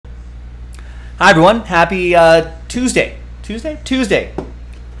Hi everyone, happy Tuesday. Tuesday.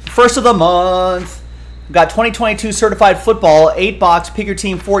 First of the month. We've got 2022 certified football 8-box pick your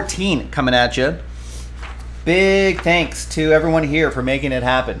team 14 coming at you. Big thanks to everyone here for making it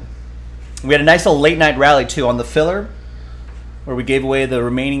happen. We had a nice little late night rally too on the filler where we gave away the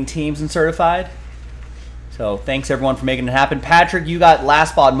remaining teams in certified. So thanks everyone for making it happen. Patrick, you got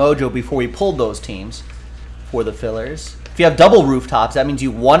last spot mojo before we pulled those teams for the fillers. If you have double rooftops, that means you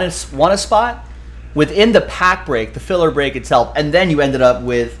won a spot within the pack break, the filler break itself, and then you ended up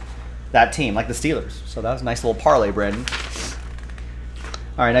with that team, like the Steelers. So that was a nice little parlay, Brandon.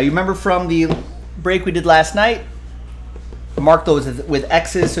 All right, now you remember from the break we did last night, mark those with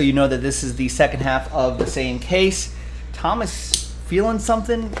X's so you know that this is the second half of the same case. Thomas feeling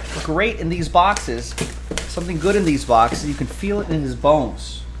something great in these boxes, something good in these boxes. You can feel it in his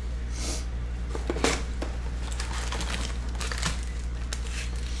bones.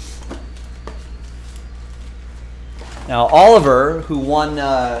 Now Oliver, who won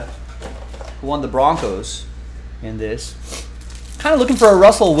the Broncos in this, kind of looking for a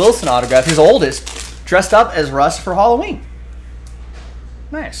Russell Wilson autograph. His oldest dressed up as Russ for Halloween.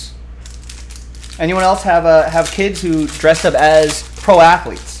 Nice. Anyone else have kids who dressed up as pro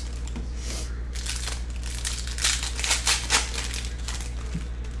athletes?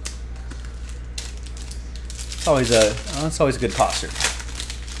 It's always a good costume.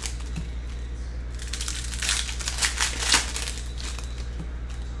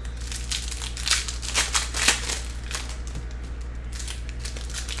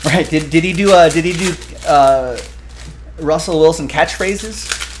 Right? Did he do Russell Wilson catchphrases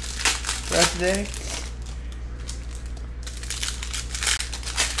throughout the day?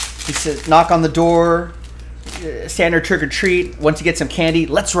 He says, "Knock on the door, standard trick or treat. Once you get some candy,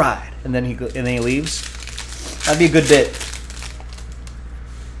 let's ride." And then he leaves. That'd be a good bit.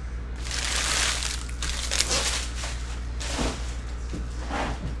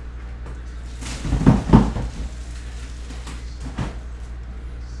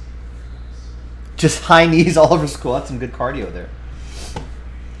 Just high knees all over squats and good cardio there.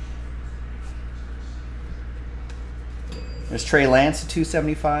 There's Trey Lance to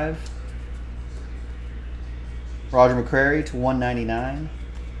 275. Roger McCrary to 199.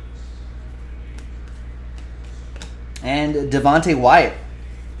 And Devontae Wyatt,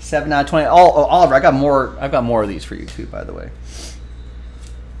 7 out of 20. Oh, Oliver, I've got more of these for you too, by the way.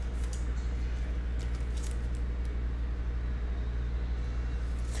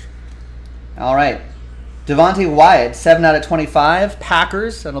 All right, Devontae Wyatt, 7 out of 25.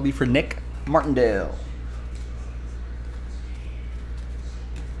 Packers, that'll be for Nick Martindale.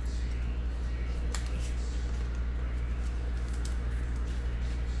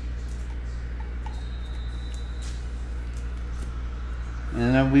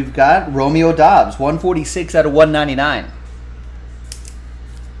 And then we've got Romeo Doubs, 146 out of 199.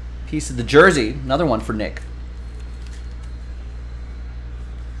 Piece of the jersey, another one for Nick.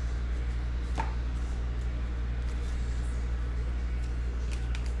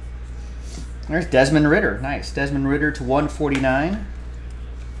 There's Desmond Ridder. Nice. Desmond Ridder to 149.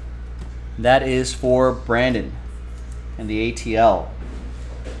 That is for Brandon and the ATL.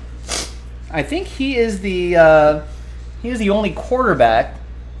 I think he is the only quarterback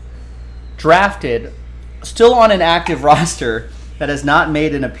drafted still on an active roster that has not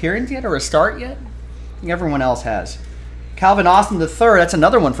made an appearance yet or a start yet. I think everyone else has. Calvin Austin III, that's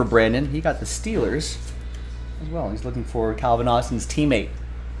another one for Brandon. He got the Steelers as well. He's looking for Calvin Austin's teammate.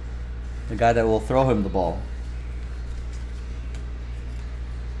 The guy that will throw him the ball.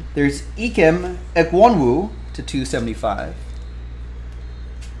 There's Ikem Ekwonwu to 275.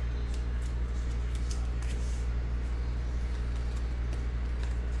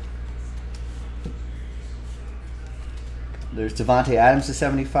 There's Devontae Adams to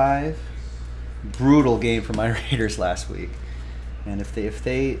 75. Brutal game for my Raiders last week. And if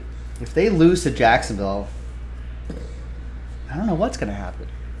they lose to Jacksonville, I don't know what's going to happen.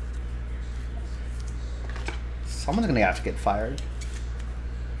 Someone's going to have to get fired.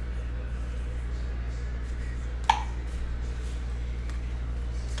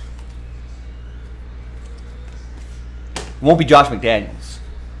 It won't be Josh McDaniels.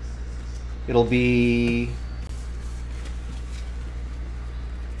 It'll be...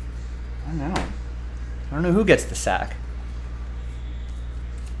 I don't know who gets the sack.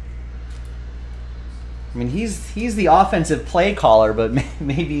 I mean, he's the offensive play caller, but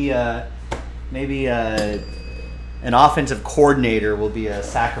maybe an offensive coordinator will be a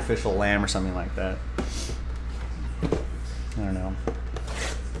sacrificial lamb or something like that. I don't know.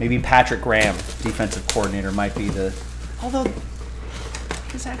 Maybe Patrick Graham, defensive coordinator, might be the... Although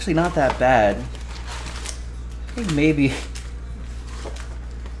It's actually not that bad. I think maybe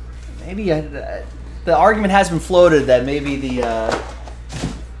the argument has been floated that maybe the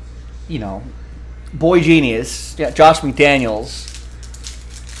you know, boy genius, Josh McDaniels,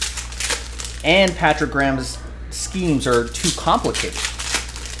 and Patrick Graham's schemes are too complicated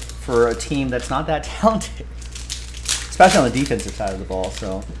for a team that's not that talented, especially on the defensive side of the ball.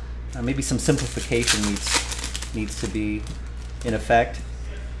 So maybe some simplification needs to be in effect.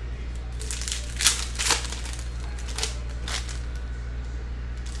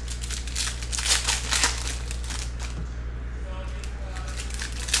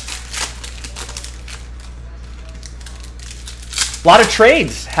 A lot of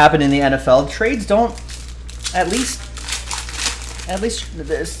trades happen in the NFL. Trades don't, at least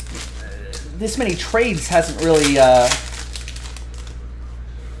this many trades hasn't really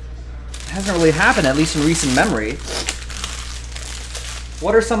happened, at least in recent memory.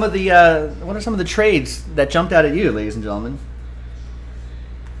 What are some of the trades that jumped out at you, ladies and gentlemen?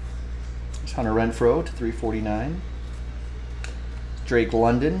 There's Hunter Renfrow to 349. Drake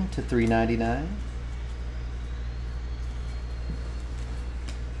London to 399.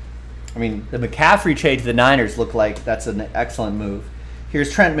 I mean, the McCaffrey trade to the Niners looked like that's an excellent move. Here's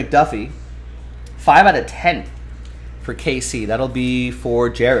Trent McDuffie. 5 out of 10 for KC. That'll be for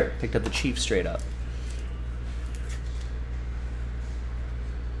Jared. Picked up the Chiefs straight up.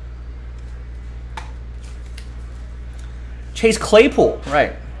 Chase Claypool,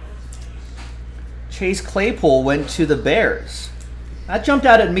 right. Chase Claypool went to the Bears. That jumped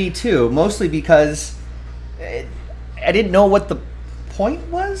out at me too, mostly because I didn't know what the point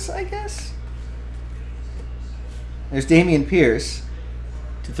was, I guess. There's Dameon Pierce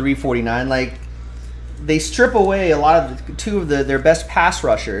to 349. Like, they strip away a lot of two of their best pass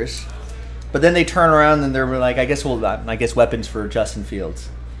rushers, but then they turn around and they're like, I guess weapons for Justin Fields.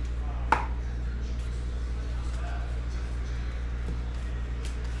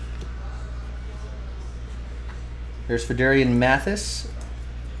 There's Fedarian Mathis.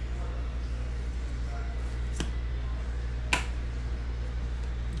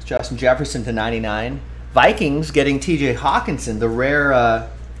 Justin Jefferson to 99. Vikings getting T.J. Hawkinson, the rare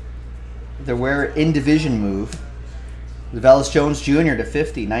in-division move. Velus Jones Jr. to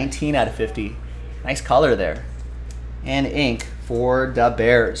 50, 19 out of 50. Nice color there. And ink for the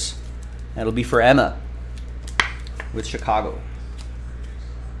Bears. That'll be for Emma with Chicago.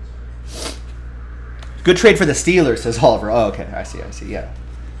 Good trade for the Steelers, says Oliver. Oh, okay. I see, yeah.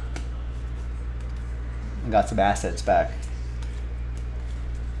 I got some assets back.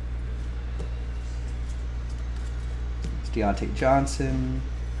 Deontay Johnson.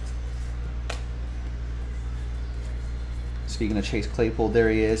 Speaking of Chase Claypool, there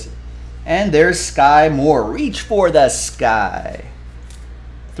he is. And there's Sky Moore. Reach for the sky.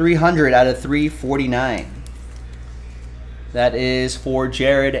 300 out of 349. That is for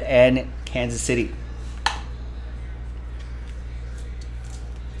Jared and Kansas City.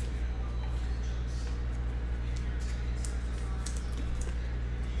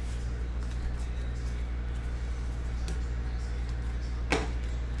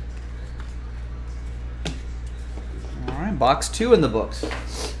 Box 2 in the books.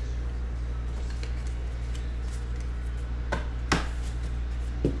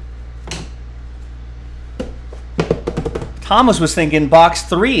 Thomas was thinking box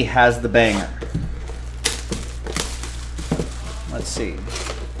 3 has the banger. Let's see.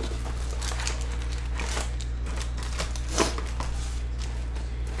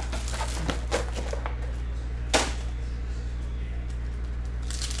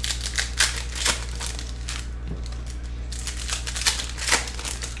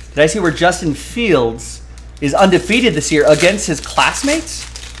 Did I see where Justin Fields is undefeated this year against his classmates?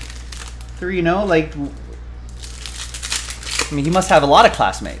 You know, like, I mean, he must have a lot of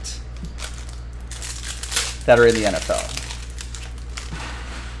classmates that are in the NFL.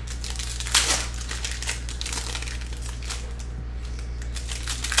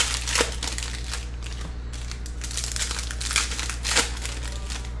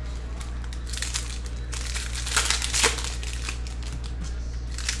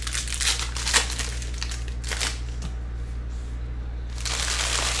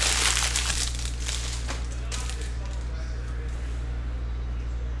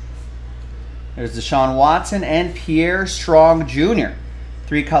 There's Deshaun Watson and Pierre Strong Jr.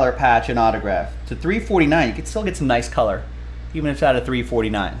 3-color patch and autograph. To 349, you can still get some nice color, even if it's out of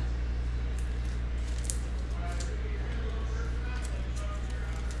 349.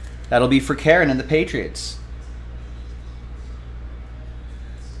 That'll be for Karen and the Patriots.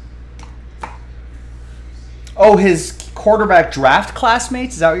 Oh, his quarterback draft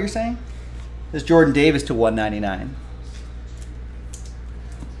classmates. Is that what you're saying? There's Jordan Davis to 199.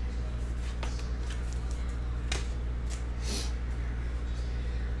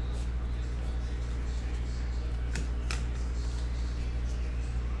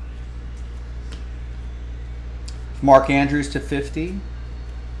 Mark Andrews to 50.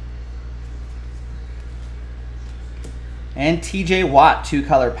 And TJ Watt,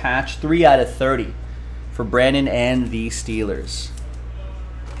 2-color patch, 3 out of 30 for Brandon and the Steelers.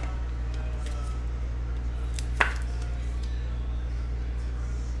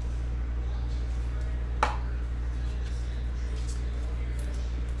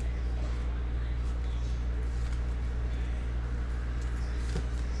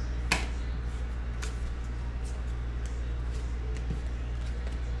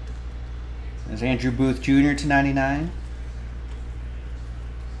 There's Andrew Booth Jr. to 99.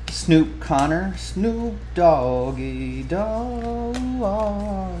 Snoop Connor, Snoop Doggy Dog.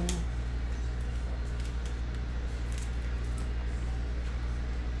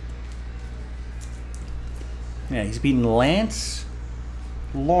 Yeah, he's beaten Lance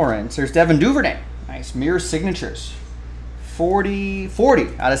Lawrence. There's Devin Duvernay. Nice mirror signatures. 40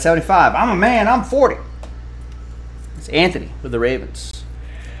 out of 75. I'm a man, I'm 40. It's Anthony with the Ravens.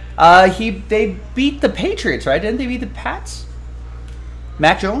 They beat the Patriots, right? Didn't they beat the Pats?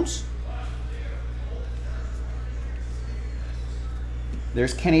 Mac Jones.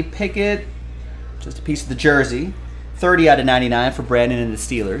 There's Kenny Pickett. Just a piece of the jersey. 30 out of 99 for Brandon and the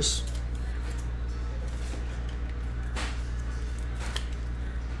Steelers.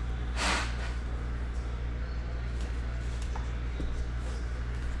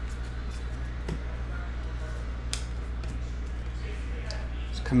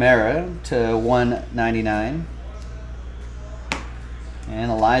 Kamara to 199. And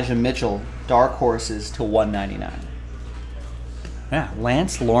Elijah Mitchell, dark horses to 199. Yeah,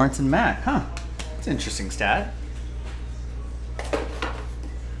 Lance, Lawrence, and Mac. Huh. That's an interesting stat.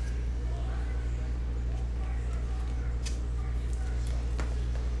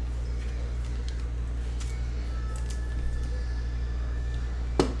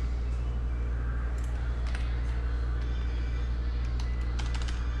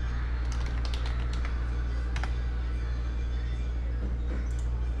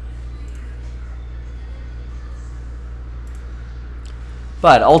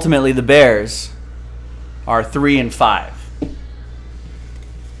 But ultimately, the Bears are 3-5.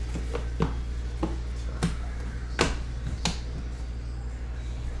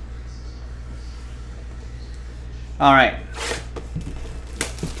 All right.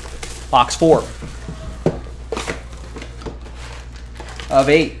 Box 4 of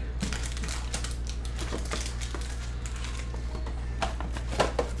 8.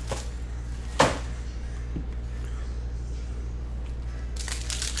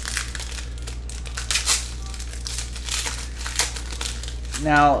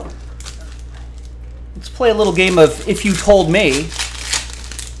 Now, let's play a little game of If You Told Me.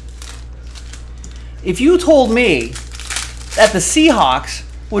 If you told me that the Seahawks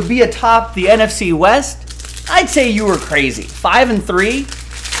would be atop the NFC West, I'd say you were crazy. 5-3,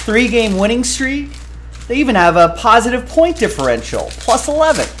 3-game winning streak. They even have a positive point differential, plus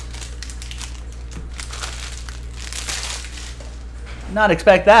 11. Not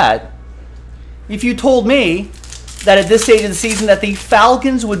expect that. If you told me that at this stage of the season that the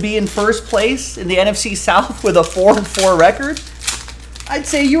Falcons would be in first place in the NFC South with a 4-4 record, I'd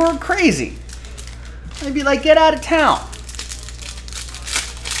say you were crazy. I'd be like, get out of town.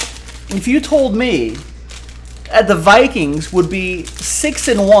 If you told me that the Vikings would be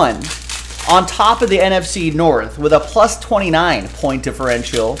 6-1 on top of the NFC North with a plus 29 point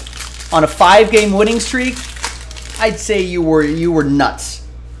differential on a 5-game winning streak, I'd say you were nuts.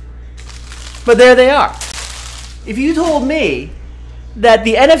 But there they are. If you told me that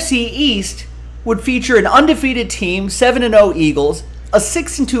the NFC East would feature an undefeated team, 7-0 Eagles, a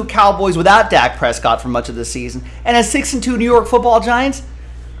 6-2 Cowboys without Dak Prescott for much of the season, and a 6-2 New York Football Giants,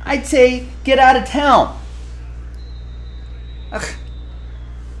 I'd say get out of town. Ugh.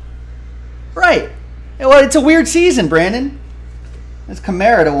 Right. Well, it's a weird season, Brandon. There's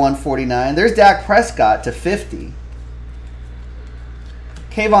Kamara to 149. There's Dak Prescott to 50.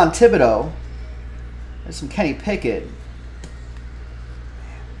 Kayvon Thibodeau. There's some Kenny Pickett.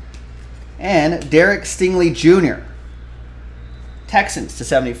 And Derek Stingley Jr. Texans to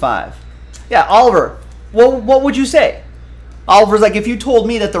 75. Yeah, Oliver, what would you say? Oliver's like, if you told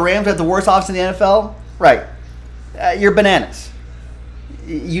me that the Rams had the worst offense in the NFL, right, you're bananas.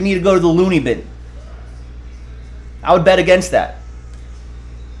 You need to go to the loony bin. I would bet against that.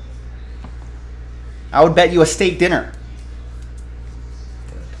 I would bet you a steak dinner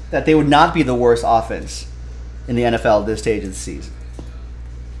that they would not be the worst offense in the NFL at this stage of the season.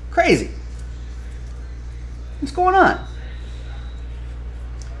 Crazy. What's going on?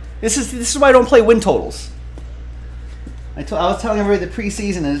 This is why I don't play win totals. I was telling everybody the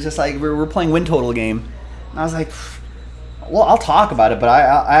preseason, and it's just like we're playing win total game. And I was like, well, I'll talk about it, but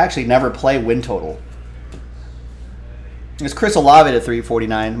I actually never play win total. It's Chris Olave at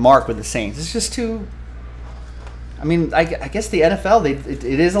 349, Mark with the Saints. It's just too... I mean, I guess the NFL, it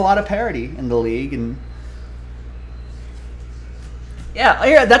is a lot of parity in the league. And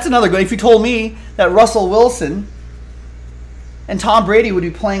yeah, that's another good. If you told me that Russell Wilson and Tom Brady would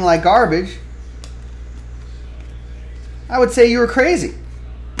be playing like garbage, I would say you were crazy.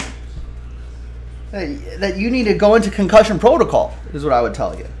 That you need to go into concussion protocol is what I would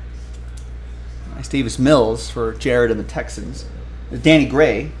tell you. Nice Davis Mills for Jared and the Texans. Danny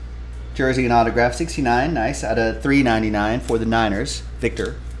Gray, jersey and autograph, 69, nice, out of 399 for the Niners.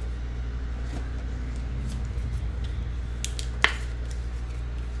 Victor.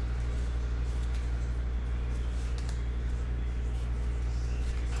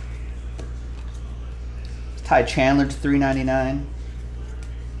 Ty Chandler to 399.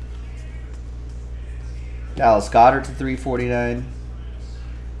 Dallas Goedert to 349.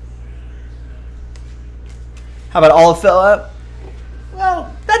 How about Olafella?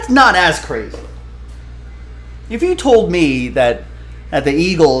 Well, that's not as crazy. If you told me that the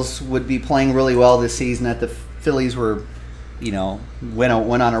Eagles would be playing really well this season, that the Phillies were, went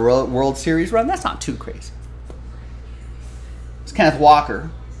on a World Series run, that's not too crazy. It's Kenneth Walker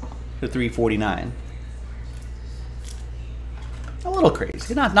to 349. A little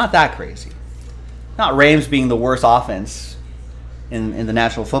crazy. Not that crazy. Not Rams being the worst offense in the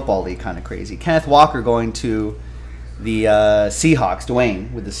National Football League kind of crazy. Kenneth Walker going to the Seahawks.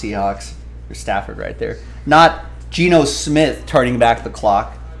 Dwayne with the Seahawks. There's Stafford right there. Not Geno Smith turning back the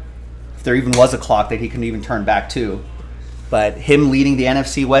clock. If there even was a clock that he couldn't even turn back to. But him leading the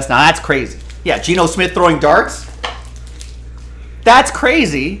NFC West. Now that's crazy. Yeah, Geno Smith throwing darts. That's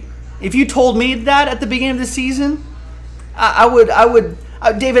crazy. If you told me that at the beginning of the season, David,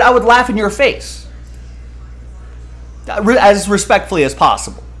 I would laugh in your face, as respectfully as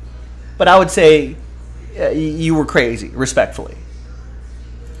possible. But I would say you were crazy, respectfully.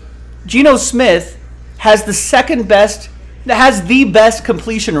 Geno Smith has the best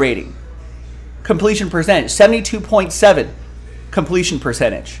completion rating, completion percentage, 72.7 completion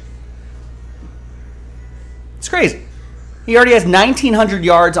percentage. It's crazy. He already has 1,900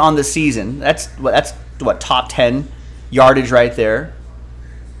 yards on the season. That's what, top 10 yardage right there.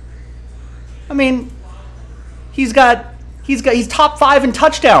 I mean, he's top 5 in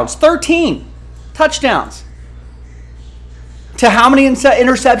touchdowns, 13 touchdowns. To how many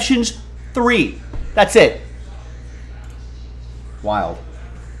interceptions? 3. That's it. Wild.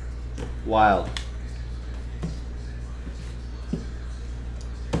 Right.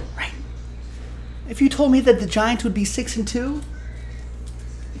 If you told me that the Giants would be 6-2,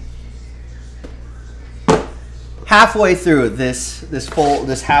 halfway through this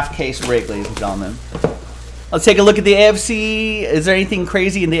half case break, ladies and gentlemen. Let's take a look at the AFC. Is there anything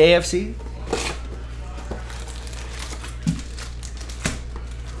crazy in the AFC?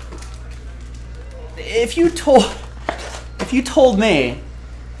 If you told me,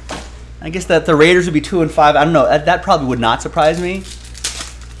 I guess that the Raiders would be 2-5. I don't know. That probably would not surprise me.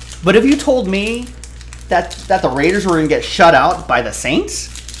 But if you told me that the Raiders were going to get shut out by the Saints,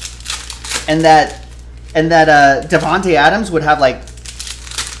 and that Devontae Adams would have like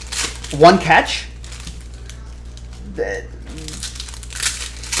 1 catch, that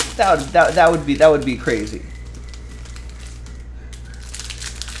would be crazy.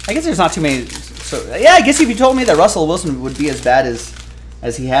 I guess there's not too many. So yeah, I guess if you told me that Russell Wilson would be as bad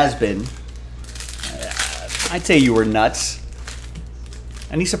as he has been, I'd say you were nuts.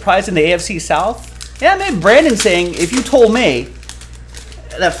 Any surprise in the AFC South? Yeah, maybe Brandon saying, if you told me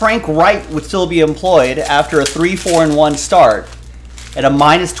that Frank Wright would still be employed after a 3-4-1 start at a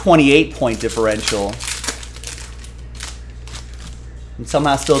 -28 point differential and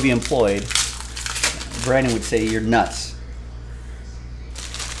somehow still be employed, Brandon would say you're nuts.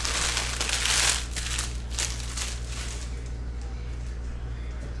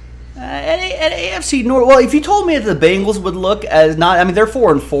 At AFC North, well, if you told me that the Bengals would look as not, I mean, they're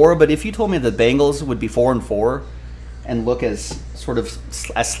 4-4, but if you told me the Bengals would be 4-4 and look as sort of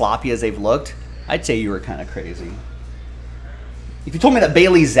as sloppy as they've looked, I'd say you were kind of crazy. If you told me that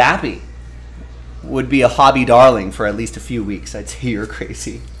Bailey Zappi would be a hobby darling for at least a few weeks, I'd say you're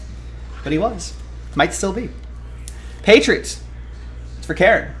crazy. But he was. Might still be. Patriots. It's for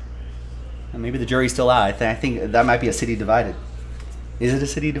Karen. And maybe the jury's still out. I think that might be a city divided. Is it a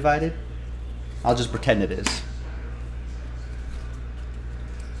city divided? I'll just pretend it is.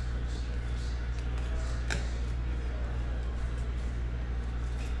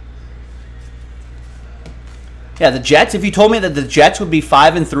 Yeah, the Jets, if you told me that the Jets would be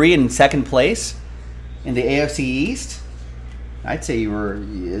 5-3 in second place in the AFC East, I'd say you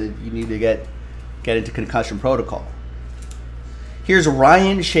need to get into concussion protocol. Here's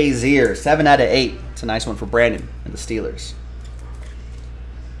Ryan Shazier, 7 out of 8. It's a nice one for Brandon and the Steelers.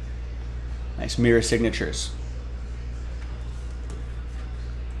 Nice mirror signatures.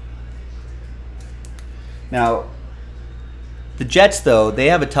 Now, the Jets, though, they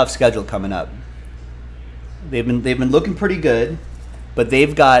have a tough schedule coming up. They've been looking pretty good, but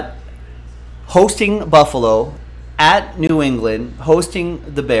they've got hosting Buffalo, at New England,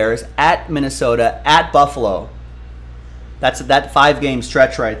 hosting the Bears, at Minnesota, at Buffalo. That's that 5-game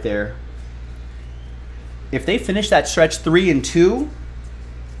stretch right there. If they finish that stretch 3-2,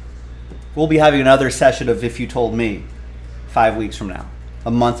 we'll be having another session of If You Told Me 5 weeks from now,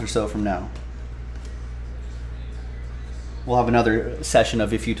 a month or so from now. We'll have another session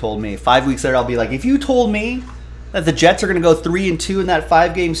of If You Told Me. 5 weeks later, I'll be like, if you told me that the Jets are going to go 3-2 in that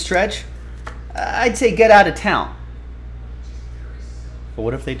 5-game stretch, I'd say get out of town. But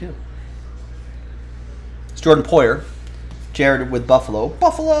what if they do? It's Jordan Poyer. Jared with Buffalo.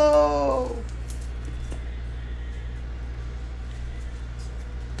 Buffalo!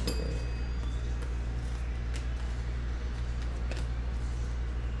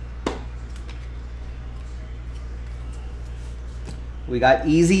 We got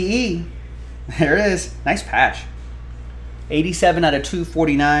Easy E. There it is. Nice patch. 87 out of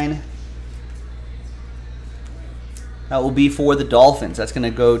 249. That will be for the Dolphins. That's going to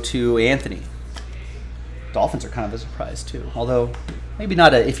go to Anthony. Dolphins are kind of a surprise too. Although, maybe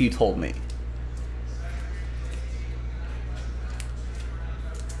not a If You Told Me.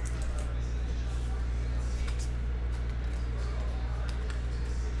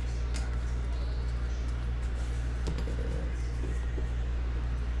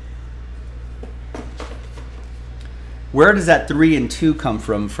 Where does that 3-2 come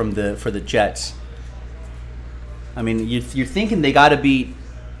from for the Jets? I mean, you're thinking they got to beat.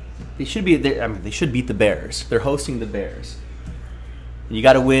 They should beat the Bears. They're hosting the Bears. And you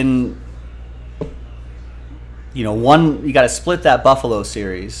got to win. You know, you got to split that Buffalo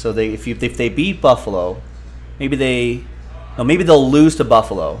series. So if they beat Buffalo, maybe they'll lose to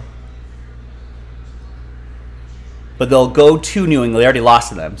Buffalo. But they'll go to New England. They already lost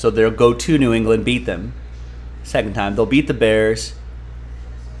to them, so they'll go to New England, beat them. Second time, they'll beat the Bears,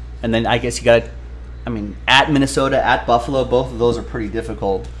 and then I guess you got to, at Minnesota, at Buffalo, both of those are pretty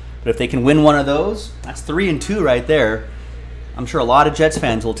difficult. But if they can win one of those, that's 3-2 right there. I'm sure a lot of Jets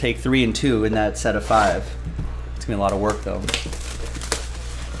fans will take 3-2 in that set of 5. It's gonna be a lot of work, though.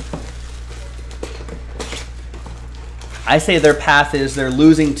 I say their path is they're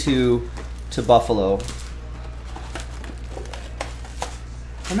losing to Buffalo.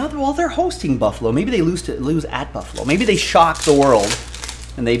 Well, they're hosting Buffalo. Maybe they lose at Buffalo. Maybe they shock the world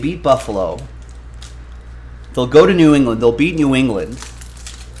and they beat Buffalo. They'll go to New England. They'll beat New England.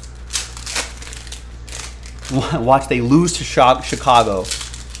 Watch, they lose to Chicago,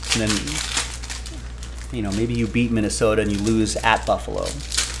 and then maybe you beat Minnesota and you lose at Buffalo.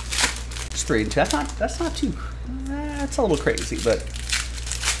 It's 3-2. That's not too. That's a little crazy, but.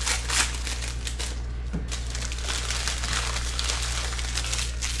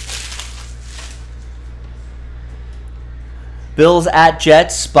 Bills at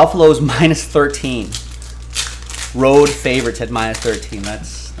Jets. Buffalo's -13. Road favorites at -13.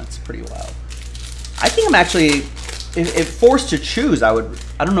 That's pretty wild. I think I'm actually, if forced to choose, I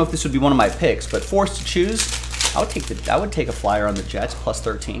don't know if this would be one of my picks, but forced to choose, I would take a flyer on the Jets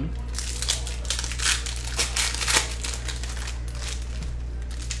 +13.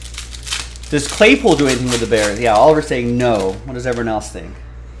 Does Claypool do anything with the Bears? Yeah, Oliver's saying no. What does everyone else think?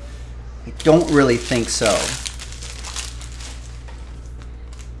 I don't really think so.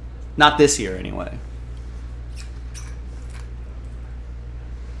 Not this year, anyway.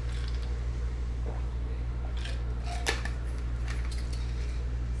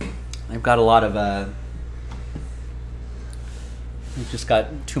 They've got a lot of. They've just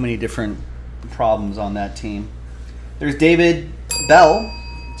got too many different problems on that team. There's David Bell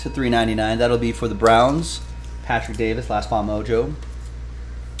to $3.99. That'll be for the Browns. Patrick Davis, Last Spot Mojo.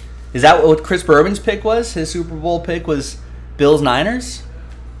 Is that what Chris Bourbon's pick was? His Super Bowl pick was Bills Niners?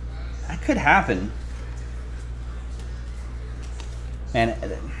 That could happen. Man,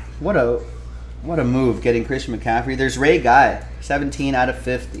 what a move getting Christian McCaffrey. There's Ray Guy, 17 out of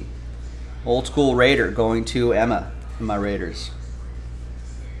 50. Old school Raider going to Emma in my Raiders.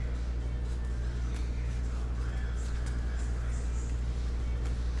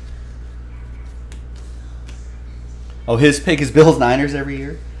 Oh, his pick is Bills Niners every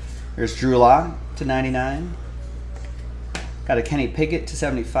year. There's Drew Lock to 99. Got a Kenny Pickett to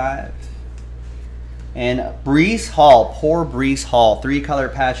 75. And Breece Hall, poor Breece Hall, 3-color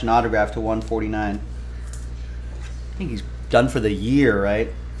patch and autograph to 149. I think he's done for the year, right?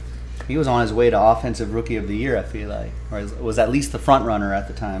 He was on his way to Offensive Rookie of the Year, I feel like. Or was at least the front runner at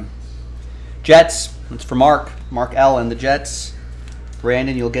the time. Jets, it's for Mark L. and the Jets.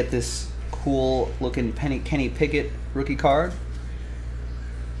 Brandon, you'll get this cool looking Kenny Pickett rookie card.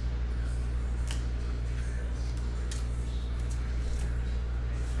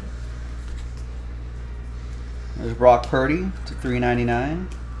 There's Brock Purdy to 399.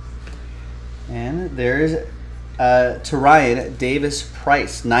 And there's to Ryan Davis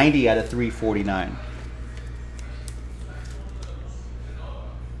Price, 90 out of 349.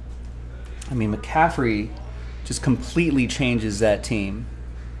 I mean, McCaffrey just completely changes that team.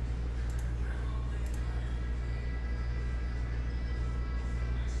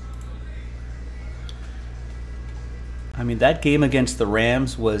 I mean, that game against the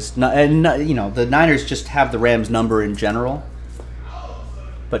Rams was not, you know, the Niners just have the Rams number in general,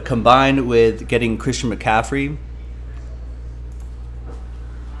 but combined with getting Christian McCaffrey,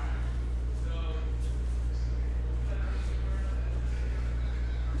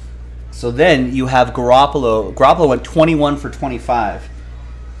 so then you have Garoppolo. Garoppolo went 21 for 25.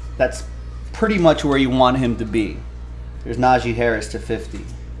 That's pretty much where you want him to be. There's Najee Harris to 50.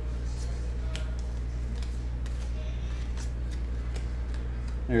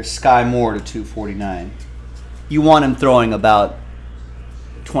 There's Sky Moore to 249. You want him throwing about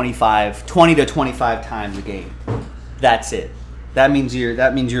 20 to 25 times a game. That's it. That means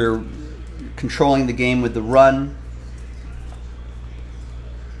you're controlling the game with the run.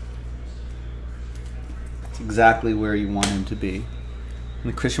 That's exactly where you want him to be.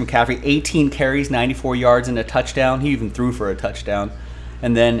 And Christian McCaffrey, 18 carries, 94 yards and a touchdown. He even threw for a touchdown.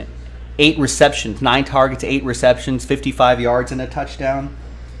 And then 8 receptions, 9 targets, 8 receptions, 55 yards and a touchdown.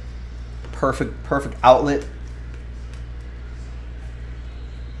 Perfect outlet.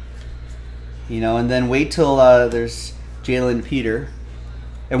 You know, and then wait till there's Jalen Peter,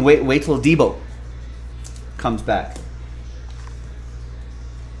 and wait till Debo comes back.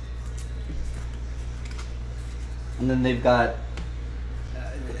 And then they've got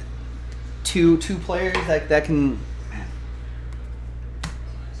two players that can.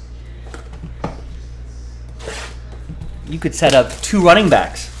 You could set up 2 running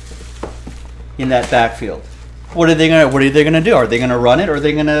backs in that backfield. What are they gonna do? Are they gonna run it or are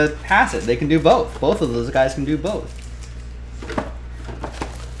they gonna pass it? They can do both. Both of those guys can do both.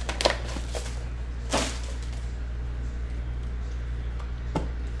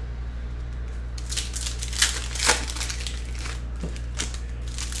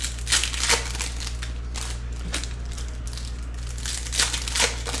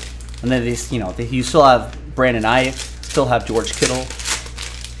 And then these, you know, you still have Brandon Ayuk, still have George Kittle.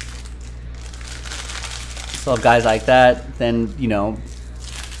 Still have guys like that. Then, you know,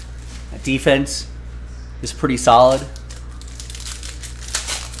 defense is pretty solid.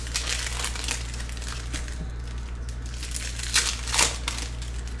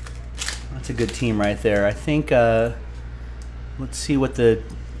 That's a good team right there. I think, let's see what the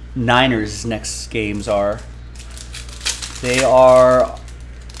Niners' next games are. They are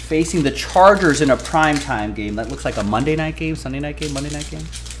facing the Chargers in a primetime game. That looks like a Monday night game, Sunday night game, Monday night game.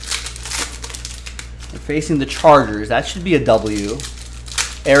 They're facing the Chargers. That should be a W.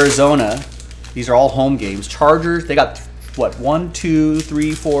 Arizona. These are all home games. Chargers, they got, what, 1, 2,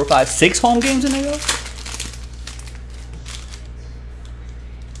 3, 4, 5, 6 home games in a row?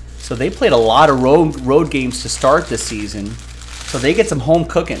 So they played a lot of road games to start this season. So they get some home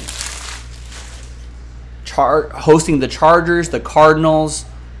cooking. Hosting the Chargers, the Cardinals,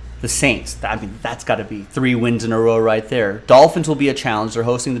 the Saints. I mean, that's got to be 3 wins in a row right there. Dolphins will be a challenge. They're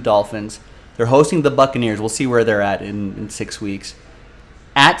hosting the Dolphins. They're hosting the Buccaneers. We'll see where they're at in 6 weeks.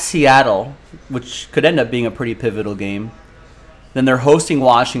 At Seattle, which could end up being a pretty pivotal game. Then they're hosting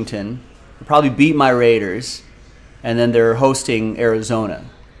Washington. They'll probably beat my Raiders. And then they're hosting Arizona.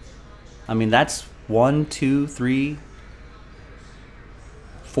 I mean, that's 1, 2, 3,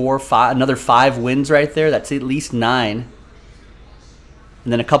 4, 5. Another 5 wins right there. That's at least 9.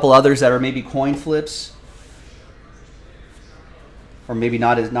 And then a couple others that are maybe coin flips. Or maybe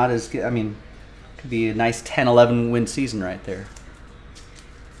not as I mean, could be a nice 10, 11 win season right there.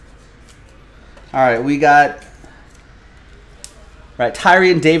 All right, we got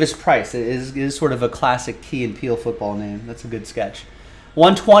Tyrion Davis Price. It is sort of a classic Key and Peele football name. That's a good sketch.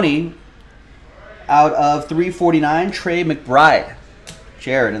 120 out of 349. Trey McBride,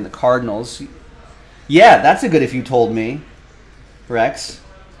 Jared and the Cardinals. Yeah, that's a good if you told me, Rex.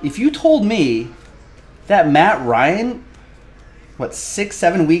 If you told me that Matt Ryan, what,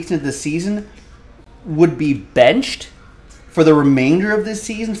 6-7 weeks into the season, would be benched for the remainder of this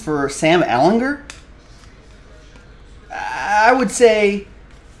season for Sam Ehlinger, I would say,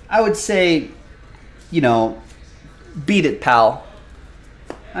 you know, beat it, pal.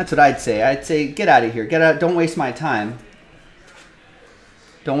 That's what I'd say. I'd say, get out of here. Get out. Don't waste my time.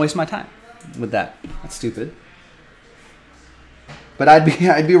 Don't waste my time with that. That's stupid. But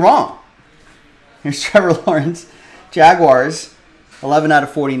I'd be wrong. Here's Trevor Lawrence. Jaguars, 11 out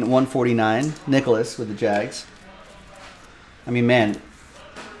of 40, 149. Nicholas with the Jags. I mean, man,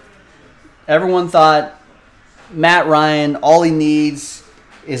 everyone thought Matt Ryan, all he needs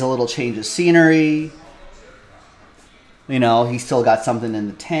is a little change of scenery. You know, he's still got something in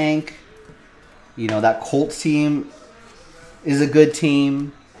the tank. You know, that Colts team is a good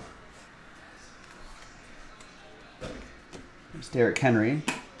team. There's Derrick Henry.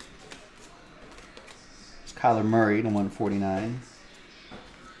 There's Kyler Murray to 149.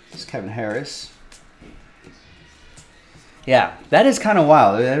 There's Kevin Harris. Yeah, that is kind of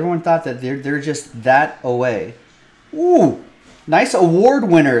wild. Everyone thought that they're just that away. Ooh, nice award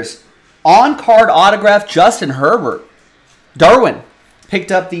winners. On-card autograph Justin Herbert. Darwin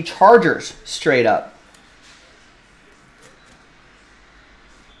picked up the Chargers straight up.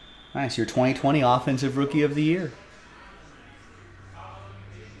 Nice, your 2020 Offensive Rookie of the Year.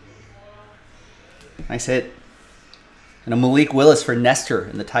 Nice hit. And a Malik Willis for Nestor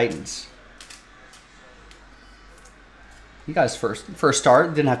in the Titans. He got his first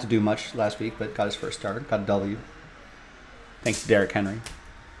start. Didn't have to do much last week, but got his first start. Got a W. Thanks to Derrick Henry.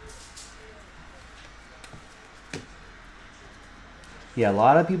 Yeah, a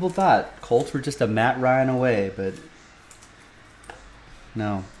lot of people thought Colts were just a Matt Ryan away, but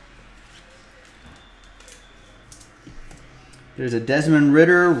no. There's a Desmond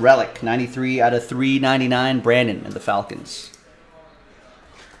Ridder relic, 93 out of 399, Brandon and the Falcons.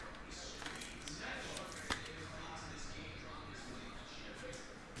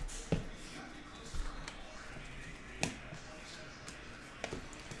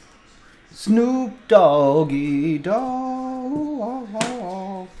 Snoop Doggy Dogg.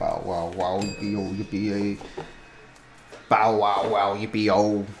 Bow wow wow yippee oh yippee a. Bow wow wow yippee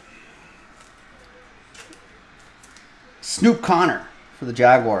oh. Snoop Connor for the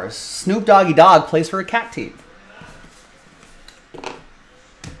Jaguars. Snoop Doggy Dogg plays for a cat team.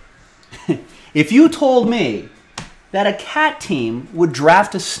 If you told me that a cat team would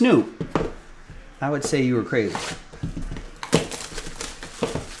draft a Snoop, I would say you were crazy.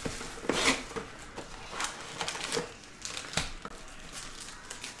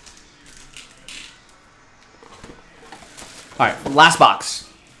 All right, last box.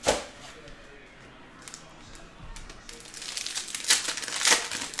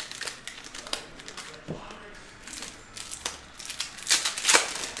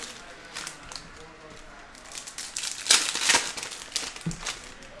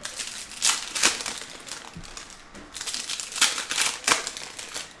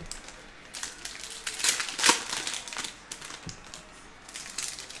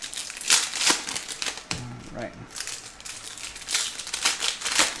 Right.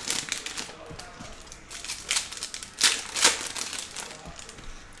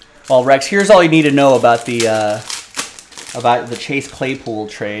 Well, Rex, here's all you need to know about the Chase Claypool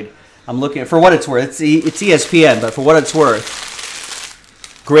trade. I'm looking for what it's worth. It's ESPN, but for what it's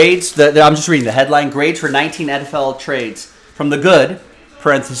worth, grades. I'm just reading the headline. Grades for 19 NFL trades from the good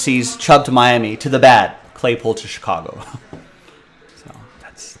 (parentheses Chubb to Miami) to the bad Claypool to Chicago. So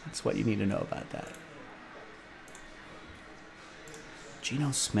that's what you need to know about that.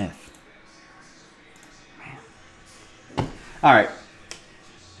 Geno Smith. Man. All right.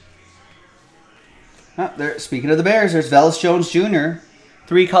 Oh, there. Speaking of the Bears, there's Velus Jones Jr.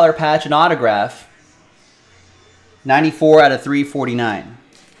 3-color patch and autograph. 94 out of 349.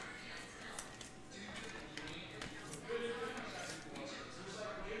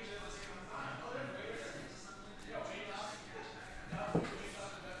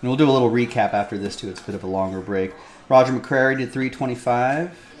 And we'll do a little recap after this too. It's a bit of a longer break. Roger McCrary did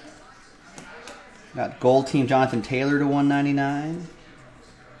 325. Got Gold Team Jonathan Taylor to 199.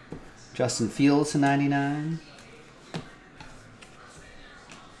 Justin Fields to 99.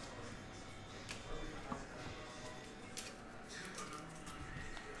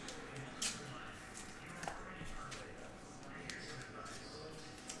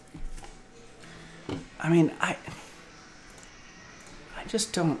 I mean, I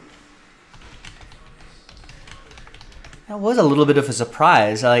just don't. That was a little bit of a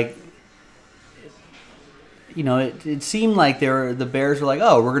surprise. Like, you know, it seemed like the Bears were like,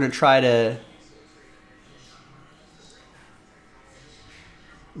 oh, we're going to try to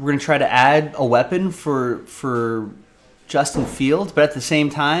add a weapon for Justin Fields, but at the same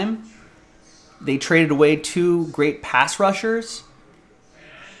time, they traded away 2 great pass rushers.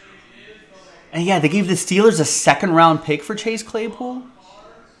 And yeah, they gave the Steelers a 2nd-round pick for Chase Claypool.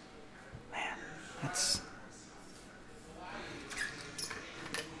 Man, that's...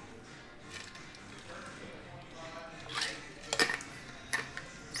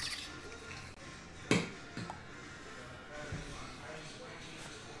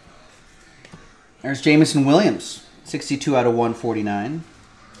 There's Jamison Williams, 62 out of 149.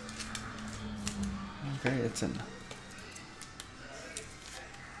 Okay, it's in.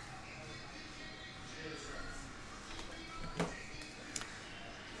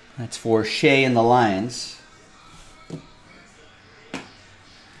 That's for Shea and the Lions.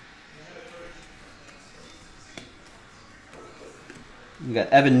 We got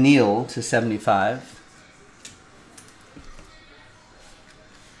Evan Neal to 75.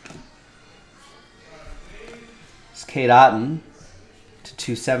 It's Kate Otten to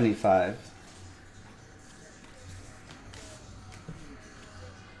 275.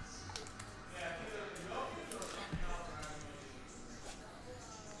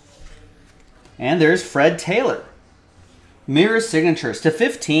 And there's Fred Taylor. Mirror signatures to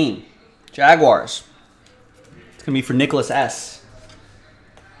 15. Jaguars. It's going to be for Nicholas S.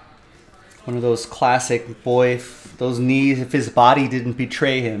 One of those classic, boy, if those knees, if his body didn't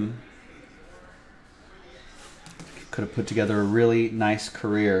betray him. Could have put together a really nice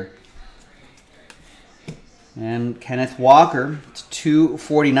career. And Kenneth Walker to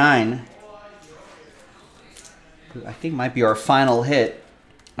 249. I think might be our final hit.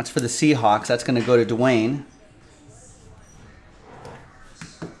 That's for the Seahawks. That's going to go to Dwayne.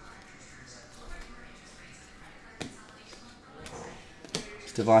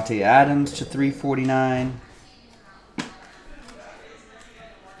 It's Devontae Adams to 349.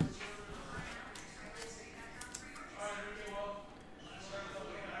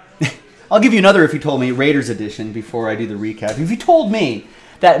 I'll give you another if you told me, Raiders edition, before I do the recap. If you told me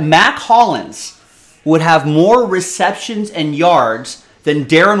that Mac Hollins would have more receptions and yards than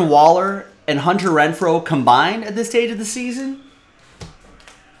Darren Waller and Hunter Renfrow combined at this stage of the season?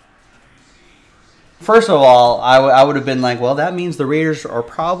 First of all, I would have been like, well, that means the Raiders are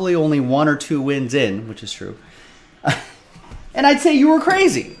probably only 1 or 2 wins in, which is true. And I'd say you were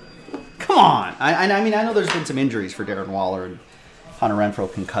crazy. Come on. I mean, I know there's been some injuries for Darren Waller and Hunter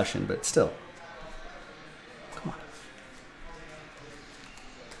Renfrow concussion, but still. Come on.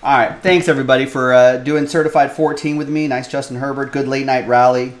 All right. Thanks, everybody, for doing Certified 14 with me. Nice Justin Herbert. Good late night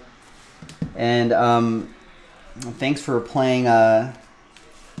rally. And thanks for playing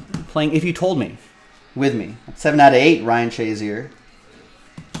If You Told Me with me. 7 out of 8, Ryan Shazier.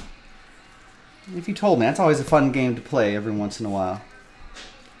 If You Told Me. That's always a fun game to play every once in a while.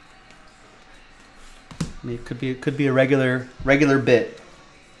 I mean, it could be a regular bit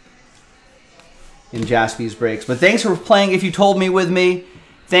in Jaspy's breaks. But thanks for playing If You Told Me with me.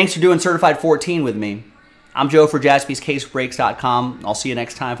 Thanks for doing Certified 14 with me. I'm Joe for JaspysCaseBreaks.com. I'll see you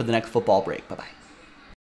next time for the next football break. Bye-bye.